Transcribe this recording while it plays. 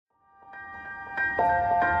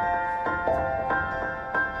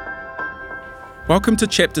Welcome to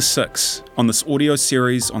Chapter 6 on this audio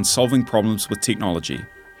series on solving problems with technology.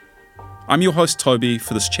 I'm your host Toby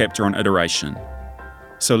for this chapter on iteration.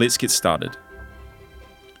 So let's get started.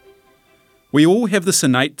 We all have this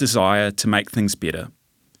innate desire to make things better.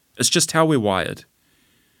 It's just how we're wired.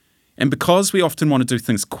 And because we often want to do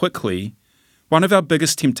things quickly, one of our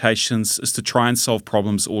biggest temptations is to try and solve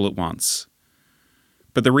problems all at once.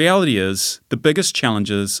 But the reality is, the biggest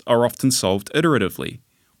challenges are often solved iteratively,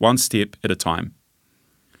 one step at a time.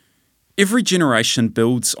 Every generation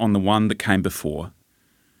builds on the one that came before.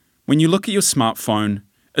 When you look at your smartphone,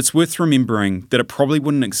 it's worth remembering that it probably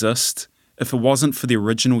wouldn't exist if it wasn't for the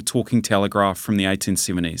original talking telegraph from the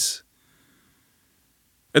 1870s.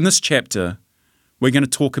 In this chapter, we're going to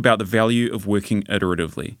talk about the value of working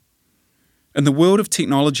iteratively. In the world of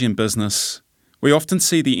technology and business, we often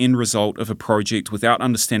see the end result of a project without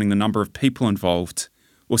understanding the number of people involved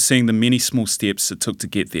or seeing the many small steps it took to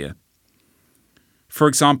get there. For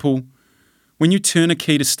example, when you turn a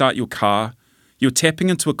key to start your car, you're tapping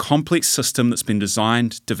into a complex system that's been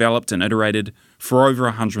designed, developed, and iterated for over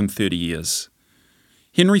 130 years.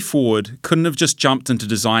 Henry Ford couldn't have just jumped into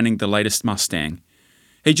designing the latest Mustang.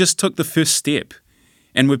 He just took the first step,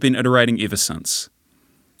 and we've been iterating ever since.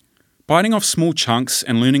 Biting off small chunks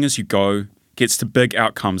and learning as you go gets to big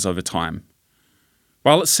outcomes over time.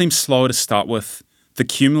 While it seems slower to start with, the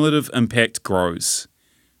cumulative impact grows.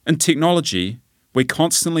 In technology, we're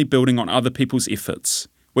constantly building on other people's efforts,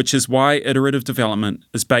 which is why iterative development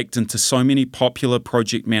is baked into so many popular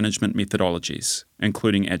project management methodologies,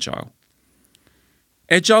 including Agile.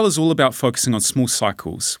 Agile is all about focusing on small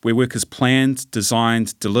cycles where work is planned,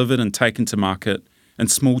 designed, delivered, and taken to market in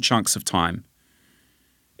small chunks of time.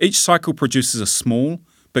 Each cycle produces a small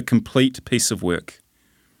but complete piece of work.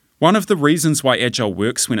 One of the reasons why Agile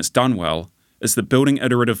works when it's done well is that building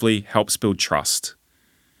iteratively helps build trust.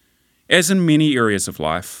 As in many areas of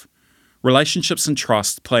life, relationships and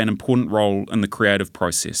trust play an important role in the creative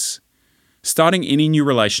process. Starting any new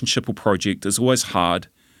relationship or project is always hard,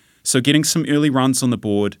 so getting some early runs on the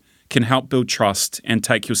board can help build trust and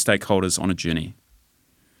take your stakeholders on a journey.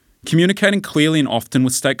 Communicating clearly and often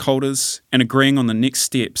with stakeholders and agreeing on the next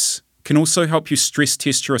steps can also help you stress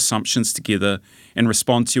test your assumptions together and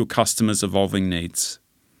respond to your customers' evolving needs.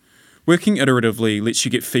 Working iteratively lets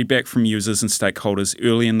you get feedback from users and stakeholders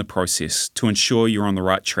early in the process to ensure you're on the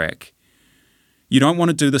right track. You don't want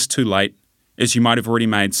to do this too late, as you might have already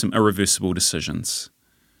made some irreversible decisions.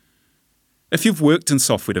 If you've worked in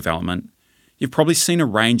software development, you've probably seen a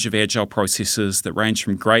range of Agile processes that range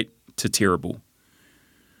from great to terrible.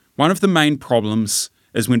 One of the main problems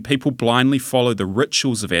is when people blindly follow the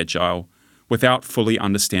rituals of Agile without fully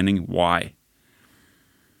understanding why.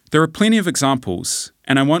 There are plenty of examples,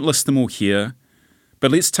 and I won't list them all here,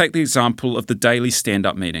 but let's take the example of the daily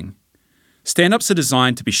stand-up meeting. Stand-ups are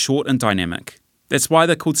designed to be short and dynamic. That's why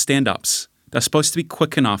they're called stand-ups. They're supposed to be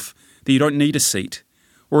quick enough that you don't need a seat,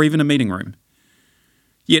 or even a meeting room.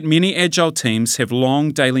 Yet many Agile teams have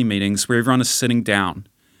long daily meetings where everyone is sitting down.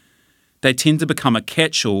 They tend to become a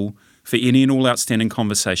catch-all for any and all outstanding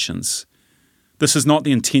conversations. This is not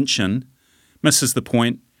the intention, misses the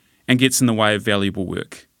point, and gets in the way of valuable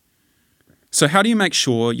work. So how do you make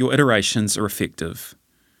sure your iterations are effective?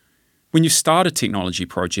 When you start a technology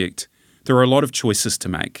project, there are a lot of choices to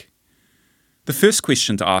make. The first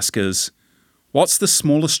question to ask is, what's the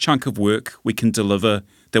smallest chunk of work we can deliver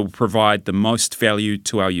that will provide the most value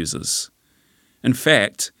to our users? In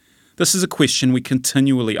fact, this is a question we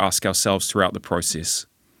continually ask ourselves throughout the process.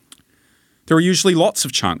 There are usually lots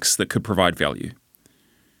of chunks that could provide value.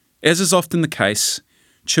 As is often the case,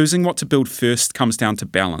 choosing what to build first comes down to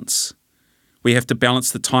balance. We have to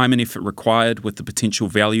balance the time and effort required with the potential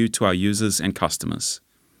value to our users and customers.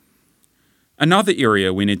 Another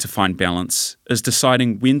area we need to find balance is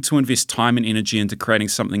deciding when to invest time and energy into creating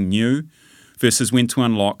something new versus when to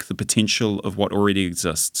unlock the potential of what already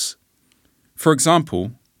exists. For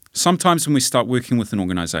example, sometimes when we start working with an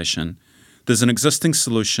organization, there's an existing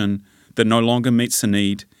solution that no longer meets a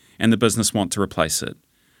need and the business want to replace it.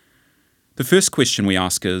 The first question we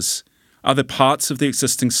ask is, are there parts of the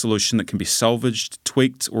existing solution that can be salvaged,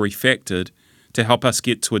 tweaked, or refactored to help us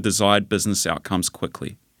get to a desired business outcomes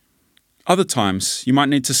quickly? Other times, you might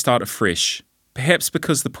need to start afresh, perhaps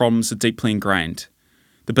because the problems are deeply ingrained.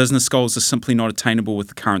 The business goals are simply not attainable with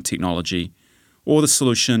the current technology, or the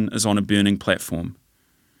solution is on a burning platform.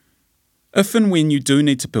 If and when you do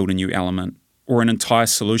need to build a new element or an entire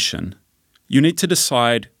solution, you need to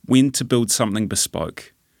decide when to build something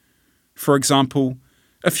bespoke. For example,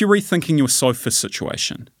 if you're rethinking your sofa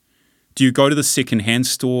situation, do you go to the second-hand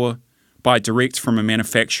store, buy direct from a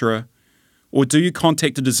manufacturer, or do you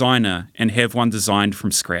contact a designer and have one designed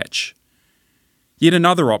from scratch? Yet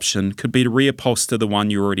another option could be to reupholster the one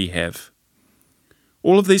you already have.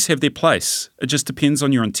 All of these have their place. It just depends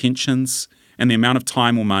on your intentions and the amount of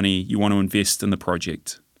time or money you want to invest in the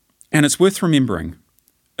project. And it's worth remembering,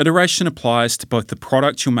 iteration applies to both the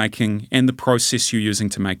product you're making and the process you're using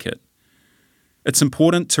to make it. It's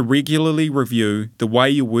important to regularly review the way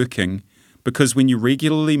you're working, because when you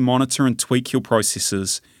regularly monitor and tweak your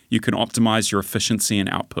processes, you can optimize your efficiency and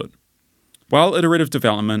output. While iterative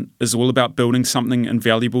development is all about building something in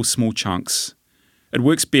valuable small chunks, it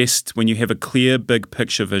works best when you have a clear big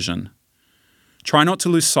picture vision. Try not to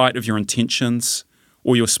lose sight of your intentions,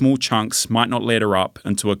 or your small chunks might not ladder up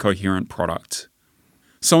into a coherent product.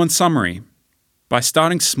 So in summary, by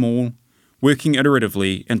starting small, working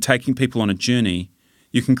iteratively, and taking people on a journey,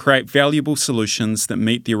 you can create valuable solutions that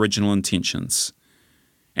meet the original intentions.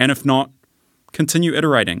 And if not, continue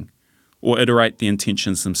iterating, or iterate the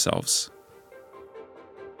intentions themselves.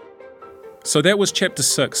 So that was Chapter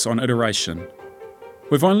 6 on iteration.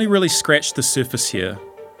 We've only really scratched the surface here.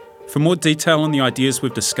 For more detail on the ideas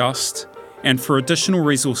we've discussed, and for additional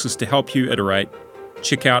resources to help you iterate,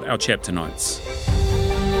 check out our chapter notes.